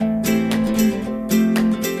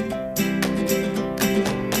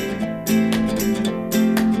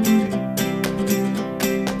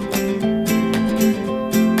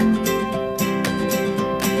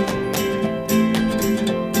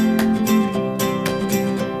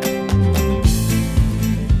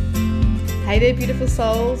there, beautiful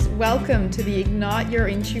souls. Welcome to the Ignite Your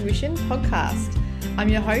Intuition podcast. I'm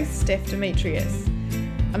your host, Steph Demetrius.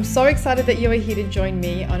 I'm so excited that you are here to join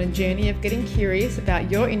me on a journey of getting curious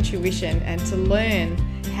about your intuition and to learn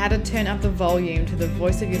how to turn up the volume to the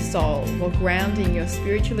voice of your soul while grounding your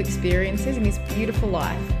spiritual experiences in this beautiful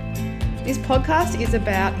life. This podcast is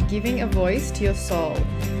about giving a voice to your soul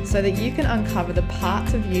so that you can uncover the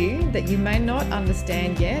parts of you that you may not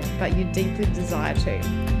understand yet, but you deeply desire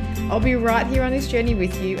to. I'll be right here on this journey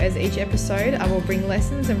with you as each episode I will bring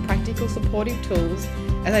lessons and practical supportive tools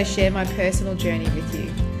as I share my personal journey with you.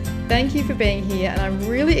 Thank you for being here, and I'm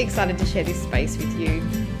really excited to share this space with you.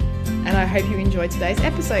 And I hope you enjoyed today's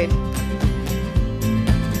episode.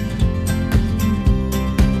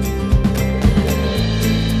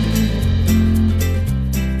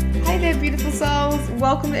 Hey there, beautiful souls.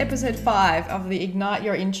 Welcome to episode 5 of the Ignite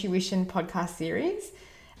Your Intuition podcast series.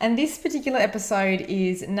 And this particular episode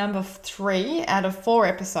is number 3 out of 4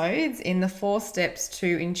 episodes in the 4 Steps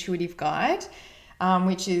to Intuitive Guide,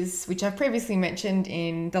 which I've previously mentioned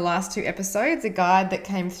in the last 2 episodes, a guide that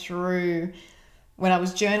came through when I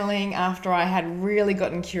was journaling after I had really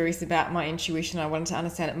gotten curious about my intuition. I wanted to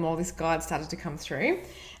understand it more. This guide started to come through.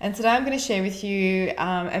 And today I'm going to share with you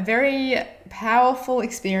a very powerful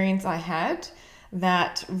experience I had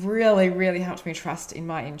that really, really helped me trust in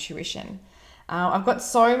my intuition. I've got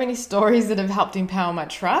so many stories that have helped empower my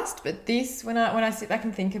trust, but this, when I sit back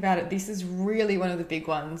and think about it, this is really one of the big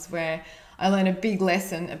ones where I learned a big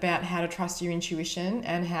lesson about how to trust your intuition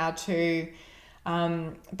and how to,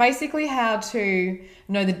 basically how to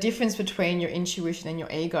know the difference between your intuition and your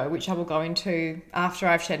ego, which I will go into after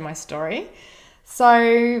I've shared my story.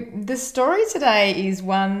 So the story today is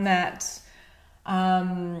one that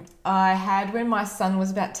I had when my son was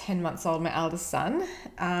about 10 months old, my eldest son.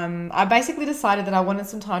 I basically decided that I wanted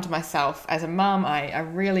some time to myself. As a mum, I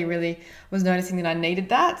really, really was noticing that I needed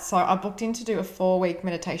that. So I booked in to do a 4-week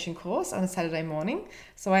meditation course on a Saturday morning.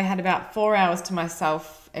 So I had about 4 hours to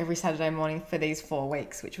myself every Saturday morning for these 4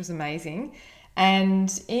 weeks, which was amazing.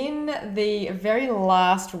 And in the very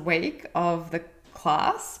last week of the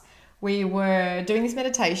class, we were doing this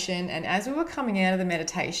meditation. And as we were coming out of the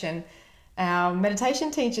meditation, our meditation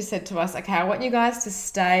teacher said to us, okay, I want you guys to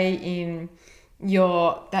stay in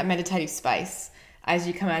that meditative space as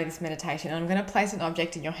you come out of this meditation. And I'm going to place an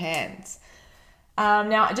object in your hands.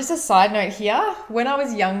 Now, just a side note here, when I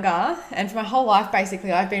was younger, and for my whole life,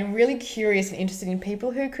 basically, I've been really curious and interested in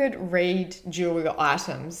people who could read jewelry or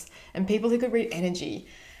items and people who could read energy.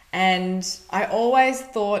 And I always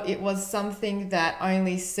thought it was something that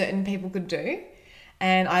only certain people could do.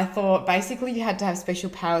 And I thought basically you had to have special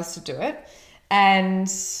powers to do it.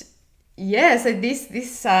 And yeah, so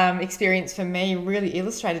this experience for me really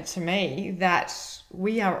illustrated to me that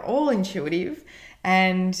we are all intuitive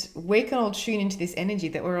and we can all tune into this energy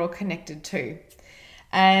that we're all connected to.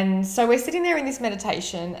 And so we're sitting there in this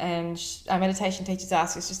meditation, and our meditation teachers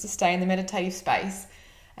asked us just to stay in the meditative space.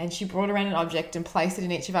 And she brought around an object and placed it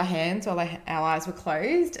in each of our hands while our eyes were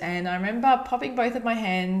closed. And I remember popping both of my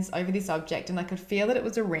hands over this object, and I could feel that it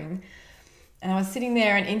was a ring. And I was sitting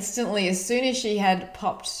there, and instantly, as soon as she'd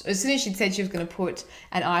said she was going to put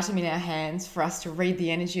an item in our hands for us to read the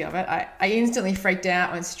energy of it, I instantly freaked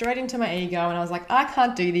out, went straight into my ego, and I was like, I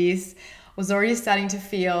can't do this. Was already starting to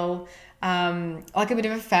feel like a bit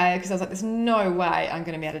of a failure, because I was like, there's no way I'm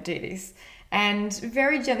going to be able to do this. And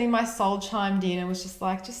very gently my soul chimed in and was just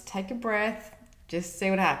like, just take a breath, just see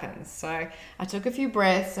what happens. So I took a few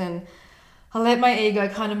breaths and I let my ego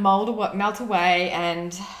kind of melt away,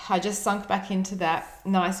 and I just sunk back into that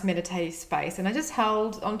nice meditative space. And I just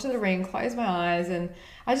held onto the ring, closed my eyes, and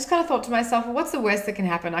I just kind of thought to myself, well, what's the worst that can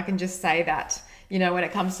happen? I can just say that, when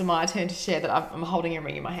it comes to my turn to share, that I'm holding a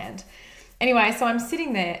ring in my hand. Anyway, so I'm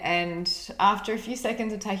sitting there, and after a few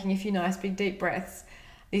seconds of taking a few nice big deep breaths,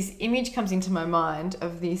 this image comes into my mind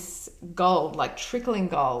of this gold, like trickling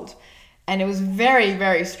gold. And it was very,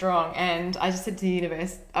 very strong. And I just said to the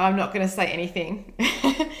universe, I'm not going to say anything.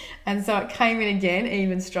 And so it came in again,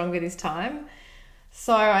 even stronger this time.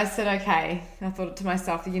 So I said, okay. I thought to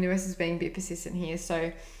myself, the universe is being a bit persistent here.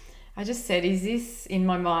 So I just said, is this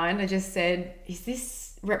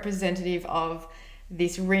representative of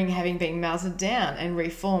this ring having been melted down and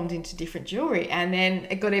reformed into different jewelry? And then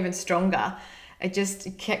it got even stronger. It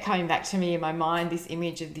just kept coming back to me in my mind, this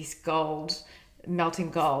image of this gold, melting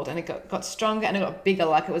gold. And it got stronger and it got bigger,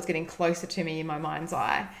 like it was getting closer to me in my mind's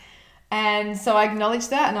eye. And so I acknowledged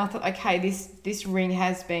that, and I thought, okay, this ring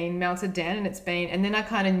has been melted down, and then I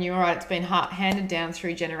kind of knew, all right, it's been handed down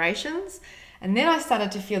through generations. And then I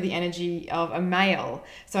started to feel the energy of a male.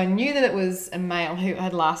 So I knew that it was a male who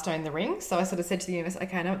had last owned the ring. So I sort of said to the universe,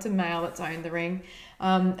 okay, I know it's a male that's owned the ring.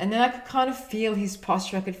 And then I could kind of feel his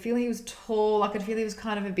posture. I could feel he was tall. I could feel he was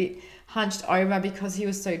kind of a bit hunched over because he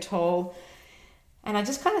was so tall. And I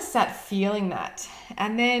just kind of sat feeling that.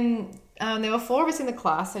 And then there were 4 of us in the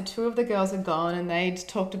class. So 2 of the girls had gone and they'd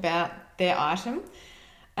talked about their item.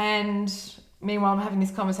 And meanwhile, I'm having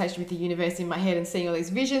this conversation with the universe in my head and seeing all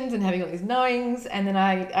these visions and having all these knowings. And then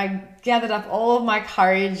I gathered up all of my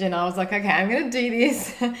courage and I was like, okay, I'm going to do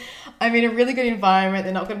this. I'm in a really good environment.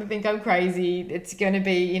 They're not going to think I'm crazy. It's going to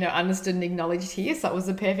be, understood and acknowledged here. So it was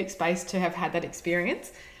the perfect space to have had that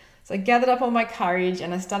experience. So I gathered up all my courage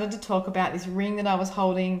and I started to talk about this ring that I was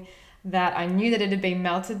holding, that I knew that it had been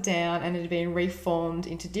melted down and it had been reformed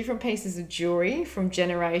into different pieces of jewelry from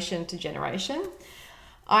generation to generation.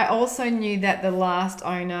 I also knew that the last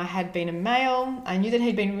owner had been a male. I knew that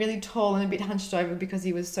he'd been really tall and a bit hunched over because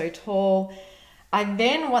he was so tall.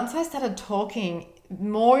 Once I started talking,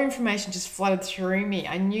 more information just flooded through me.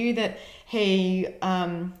 I knew that he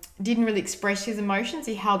didn't really express his emotions.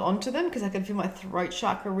 He held onto them because I could feel my throat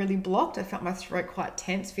chakra really blocked. I felt my throat quite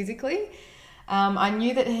tense physically. I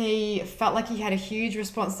knew that he felt like he had a huge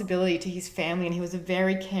responsibility to his family and he was a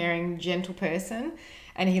very caring, gentle person.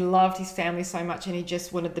 And he loved his family so much and he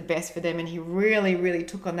just wanted the best for them. And he really, really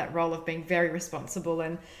took on that role of being very responsible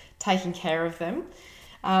and taking care of them.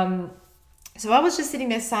 So I was just sitting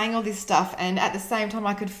there saying all this stuff. And at the same time,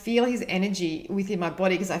 I could feel his energy within my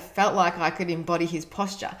body because I felt like I could embody his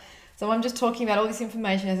posture. So I'm just talking about all this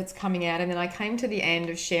information as it's coming out. And then I came to the end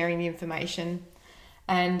of sharing the information.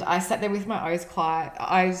 And I sat there with my eyes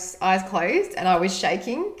closed and I was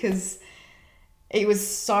shaking because it was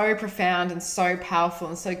so profound and so powerful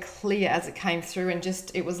and so clear as it came through, and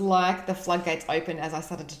just it was like the floodgates opened as I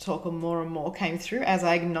started to talk, and more came through as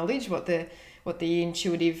I acknowledged what the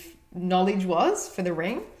intuitive knowledge was for the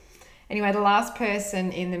ring. Anyway, the last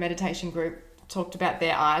person in the meditation group talked about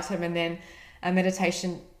their item, and then a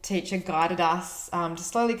meditation teacher guided us to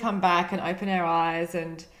slowly come back and open our eyes,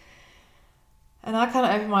 and I kind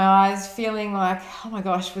of opened my eyes feeling like, oh my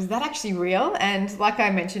gosh, was that actually real? And like I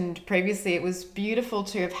mentioned previously, it was beautiful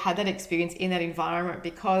to have had that experience in that environment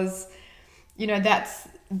because,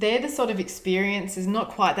 they're the sort of experiences, not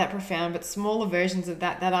quite that profound, but smaller versions of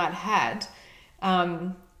that I'd had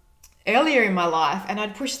earlier in my life, and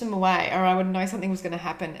I'd push them away, or I would know something was going to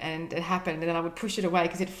happen and it happened, and then I would push it away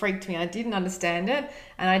because it freaked me. I didn't understand it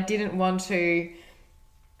and I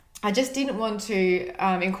just didn't want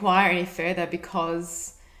to inquire any further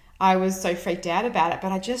because I was so freaked out about it.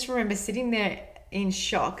 But I just remember sitting there in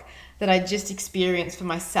shock that I just experienced for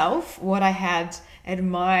myself what I had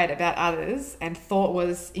admired about others and thought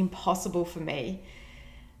was impossible for me.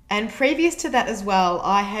 And previous to that as well,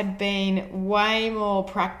 I had been way more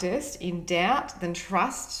practiced in doubt than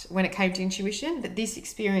trust when it came to intuition. But this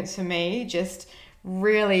experience for me just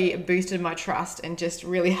really boosted my trust and just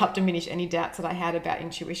really helped diminish any doubts that I had about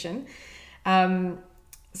intuition.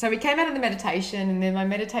 So we came out of the meditation, and then my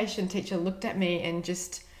meditation teacher looked at me and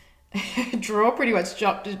just draw pretty much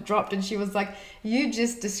dropped, and she was like, you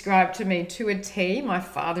just described to me to a T my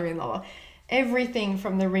father-in-law. Everything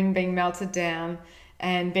from the ring being melted down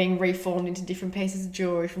and being reformed into different pieces of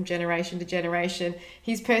jewelry from generation to generation,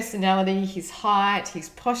 his personality, his height, his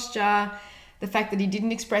posture, the fact that he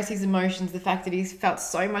didn't express his emotions, the fact that he felt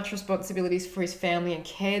so much responsibilities for his family and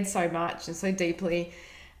cared so much and so deeply.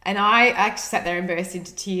 And I actually sat there and burst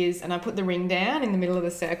into tears, and I put the ring down in the middle of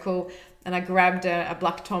the circle, and I grabbed a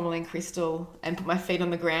black tourmaline crystal and put my feet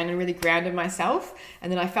on the ground and really grounded myself.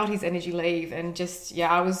 And then I felt his energy leave, and just,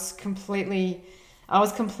 I was completely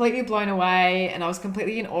blown away, and I was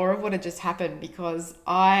completely in awe of what had just happened, because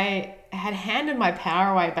I had handed my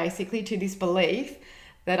power away basically to this belief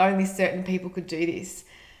that only certain people could do this.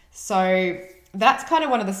 So that's kind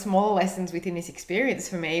of one of the smaller lessons within this experience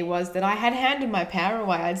for me, was that I had handed my power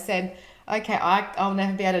away. I'd said, okay, I'll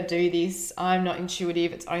never be able to do this. I'm not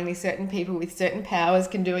intuitive. It's only certain people with certain powers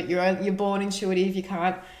can do it. You're born intuitive. You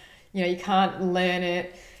can't learn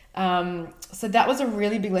it. So that was a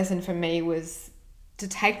really big lesson for me, was to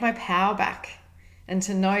take my power back and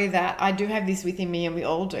to know that I do have this within me, and we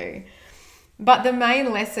all do. But the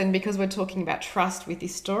main lesson, because we're talking about trust with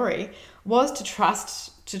this story, was to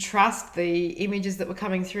trust the images that were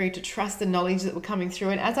coming through, to trust the knowledge that were coming through.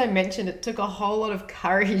 And as I mentioned, it took a whole lot of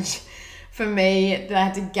courage for me that I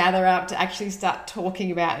had to gather up to actually start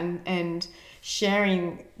talking about and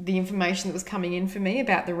sharing the information that was coming in for me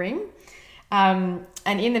about the ring. And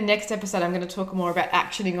in the next episode, I'm going to talk more about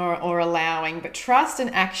actioning or allowing. But trust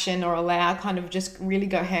and action or allow kind of just really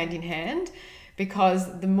go hand in hand,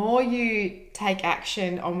 because the more you take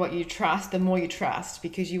action on what you trust, the more you trust,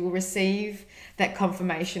 because you will receive that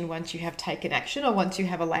confirmation once you have taken action or once you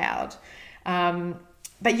have allowed. But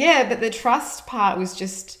the trust part was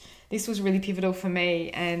this was really pivotal for me.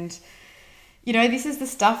 And, this is the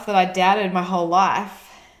stuff that I doubted my whole life.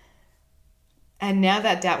 And now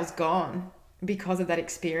that doubt was gone because of that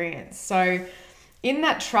experience. So in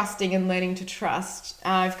that trusting and learning to trust,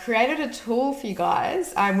 I've created a tool for you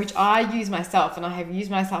guys, which I use myself, and I have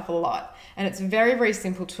used myself a lot. And it's a very, very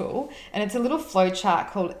simple tool. And it's a little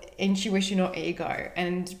flowchart called Intuition or Ego.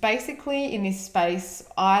 And basically in this space,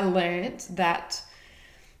 I learned that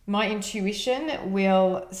my intuition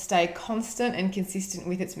will stay constant and consistent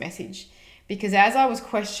with its message. Because as I was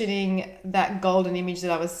questioning that golden image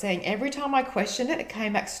that I was seeing, every time I questioned it, it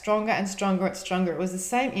came back stronger and stronger and stronger. It was the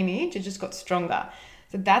same image, it just got stronger.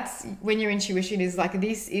 So that's when your intuition is like,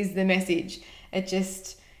 this is the message. It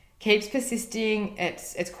just keeps persisting.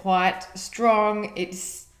 It's quite strong. It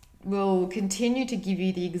will continue to give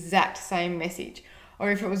you the exact same message.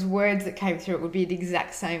 Or if it was words that came through, it would be the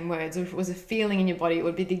exact same words. Or if it was a feeling in your body, it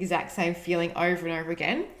would be the exact same feeling over and over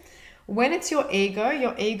again. When it's your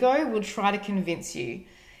ego will try to convince you.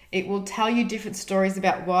 It will tell you different stories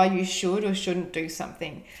about why you should or shouldn't do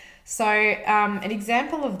something. So an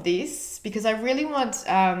example of this, because I really want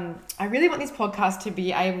this podcast to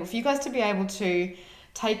be able, for you guys to be able to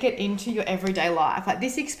take it into your everyday life. Like,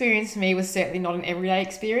 this experience for me was certainly not an everyday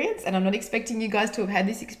experience, and I'm not expecting you guys to have had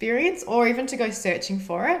this experience or even to go searching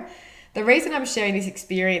for it. The reason I'm sharing this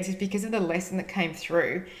experience is because of the lesson that came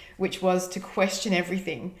through, which was to question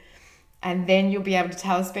everything. And then you'll be able to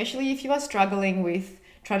tell, especially if you are struggling with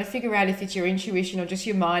trying to figure out if it's your intuition or just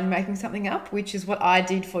your mind making something up, which is what I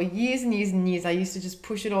did for years and years and years. I used to just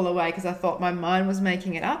push it all away because I thought my mind was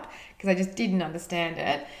making it up because I just didn't understand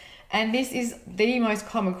it. And this is the most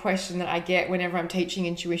common question that I get whenever I'm teaching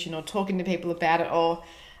intuition or talking to people about it, or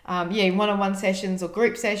one-on-one sessions or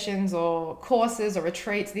group sessions or courses or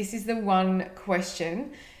retreats. This is the one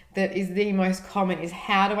question that is the most common, is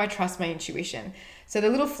how do I trust my intuition? So the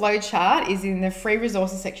little flow chart is in the free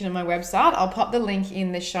resources section of my website. I'll pop the link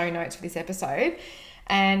in the show notes for this episode.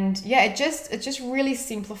 And it just really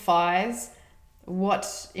simplifies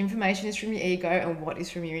what information is from your ego and what is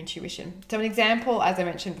from your intuition. So an example, as I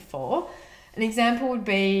mentioned before, an example would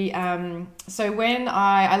be, so when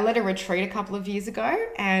I led a retreat a couple of years ago,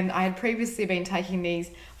 and I had previously been taking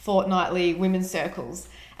these fortnightly women's circles.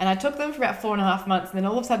 And I took them for about 4.5 months. And then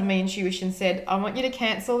all of a sudden, my intuition said, I want you to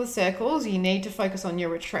cancel the circles. You need to focus on your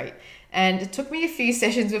retreat. And it took me a few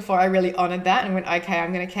sessions before I really honored that and went, okay,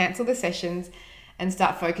 I'm going to cancel the sessions and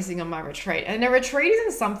start focusing on my retreat. And a retreat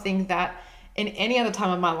isn't something that in any other time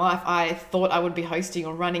of my life I thought I would be hosting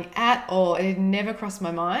or running at all. It had never crossed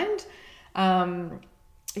my mind. Until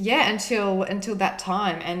that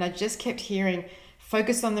time. And I just kept hearing,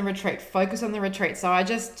 focus on the retreat. So I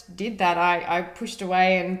just did that. I pushed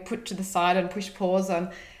away and put to the side and pushed pause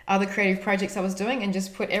on other creative projects I was doing and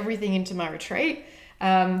just put everything into my retreat.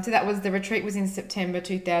 The retreat was in September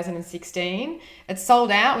 2016. It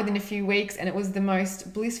sold out within a few weeks, and it was the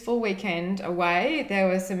most blissful weekend away. There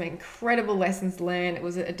were some incredible lessons learned. It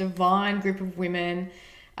was a divine group of women.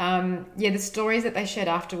 The stories that they shared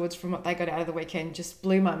afterwards from what they got out of the weekend just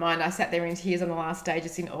blew my mind. I sat there in tears on the last day,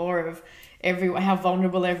 just in awe of how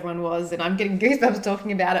vulnerable everyone was, and I'm getting goosebumps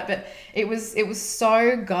talking about it. But it was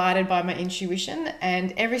so guided by my intuition,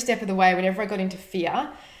 and every step of the way, whenever I got into fear,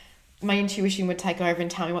 my intuition would take over and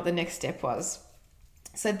tell me what the next step was.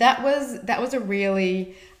 So that was a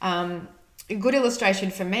really a good illustration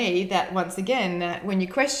for me that, once again, that when you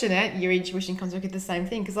question it, your intuition comes back at the same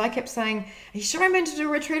thing. Because I kept saying, are you sure I'm meant to do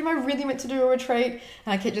a retreat? Am I really meant to do a retreat?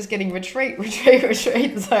 And I kept just getting retreat.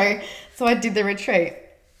 So I did the retreat.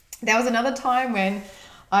 There was another time when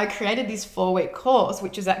I created this 4-week course,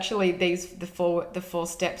 which is actually the four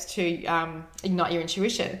steps to ignite your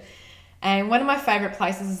intuition. And one of my favorite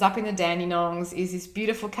places is up in the Dandenongs, is this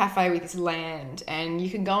beautiful cafe with this land, and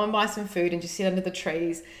you can go and buy some food and just sit under the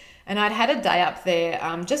trees. And I'd had a day up there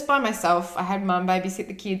just by myself. I had mum babysit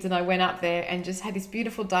the kids, and I went up there and just had this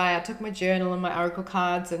beautiful day. I took my journal and my oracle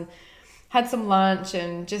cards and had some lunch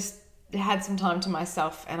and just had some time to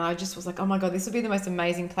myself. And I just was like, oh my God, this would be the most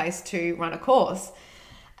amazing place to run a course.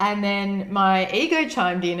 And then my ego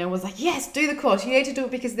chimed in and was like, yes, do the course. You need to do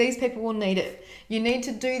it because these people will need it. You need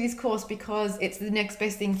to do this course because it's the next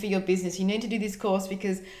best thing for your business. You need to do this course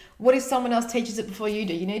because what if someone else teaches it before you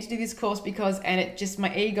do? You need to do this course because, and it just,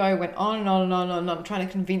 my ego went on and on and on and on, trying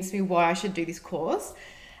to convince me why I should do this course.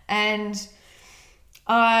 And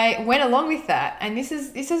I went along with that. And this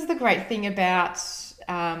is the great thing about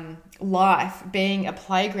life being a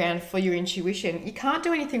playground for your intuition, you can't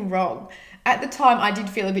do anything wrong. At the time, I did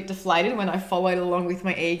feel a bit deflated when I followed along with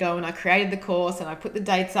my ego and I created the course and I put the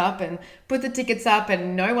dates up and put the tickets up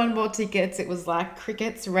and no one bought tickets. It was like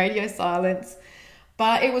crickets, radio silence.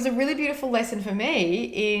 But it was a really beautiful lesson for me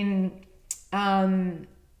in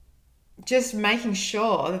just making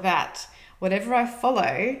sure that whatever I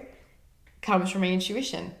follow comes from my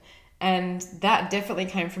intuition. And that definitely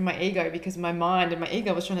came from my ego, because my mind and my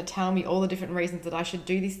ego was trying to tell me all the different reasons that I should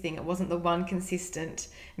do this thing. It wasn't the one consistent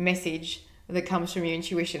message that comes from your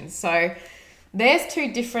intuition. So there's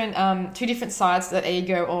two different sides to that,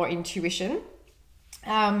 ego or intuition.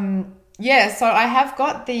 So I have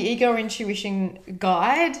got the ego or intuition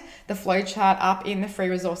guide, the flowchart, up in the free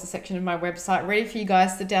resources section of my website, ready for you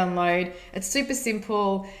guys to download. It's super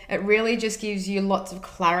simple. It really just gives you lots of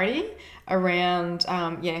clarity around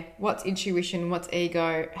what's intuition, what's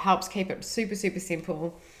ego, helps keep it super, super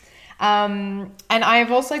simple. And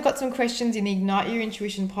I've also got some questions in the Ignite Your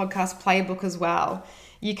Intuition podcast playbook as well.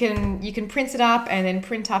 You can print it up and then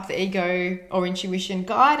print up the ego or intuition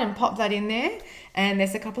guide and pop that in there. And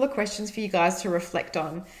there's a couple of questions for you guys to reflect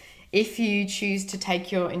on if you choose to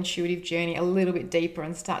take your intuitive journey a little bit deeper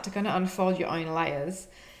and start to kind of unfold your own layers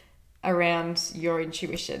around your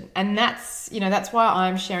intuition. And that's why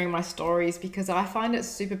I'm sharing my stories, because I find it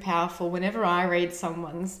super powerful whenever I read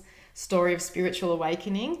someone's story of spiritual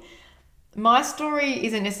awakening. My story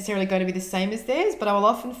isn't necessarily going to be the same as theirs, but I will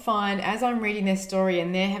often find as I'm reading their story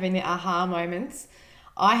and they're having their aha moments,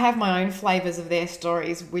 I have my own flavors of their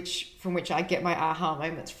stories, from which I get my aha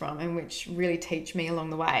moments from, and which really teach me along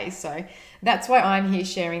the way. So that's why I'm here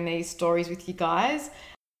sharing these stories with you guys.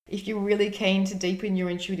 If you're really keen to deepen your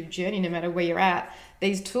intuitive journey, no matter where you're at,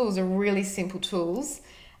 these tools are really simple tools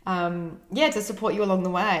to support you along the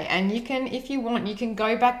way. And you can, if you want, you can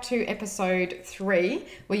go back to episode 3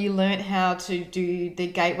 where you learned how to do the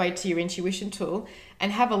gateway to your intuition tool,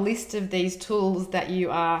 and have a list of these tools that you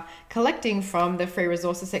are collecting from the free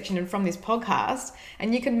resources section and from this podcast,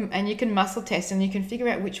 and you can muscle test and you can figure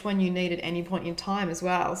out which one you need at any point in time as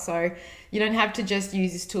well. So you don't have to just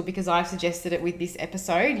use this tool because I've suggested it with this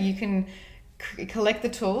episode. You can collect the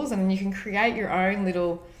tools and you can create your own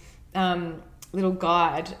little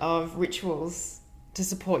guide of rituals to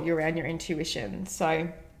support you around your intuition. So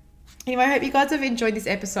anyway, I hope you guys have enjoyed this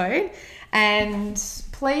episode, and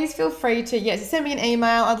please feel free to send me an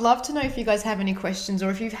email. I'd love to know if you guys have any questions, or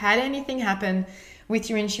if you've had anything happen with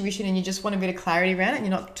your intuition and you just want a bit of clarity around it and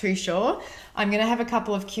you're not too sure. I'm going to have a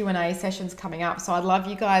couple of Q&A sessions coming up, so I'd love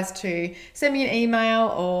you guys to send me an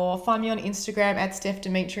email or find me on Instagram at Steph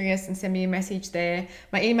Demetrius and send me a message there.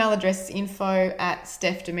 My email address is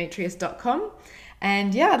info@stephdemetrius.com.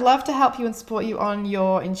 And I'd love to help you and support you on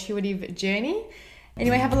your intuitive journey.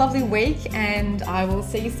 Anyway, have a lovely week, and I will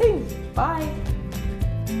see you soon. Bye.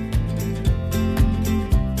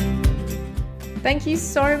 Thank you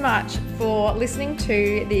so much for listening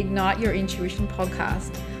to the Ignite Your Intuition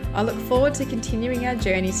podcast. I look forward to continuing our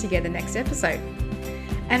journey together next episode.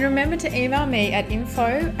 And remember to email me at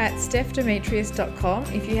info@stephdemetrius.com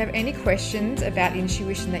if you have any questions about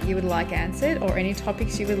intuition that you would like answered, or any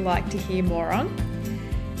topics you would like to hear more on.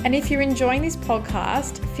 And if you're enjoying this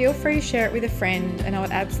podcast, feel free to share it with a friend, and I would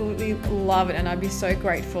absolutely love it, and I'd be so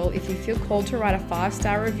grateful if you feel called to write a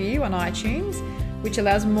 5-star review on iTunes, which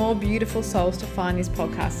allows more beautiful souls to find this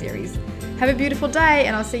podcast series. Have a beautiful day,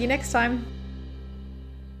 and I'll see you next time.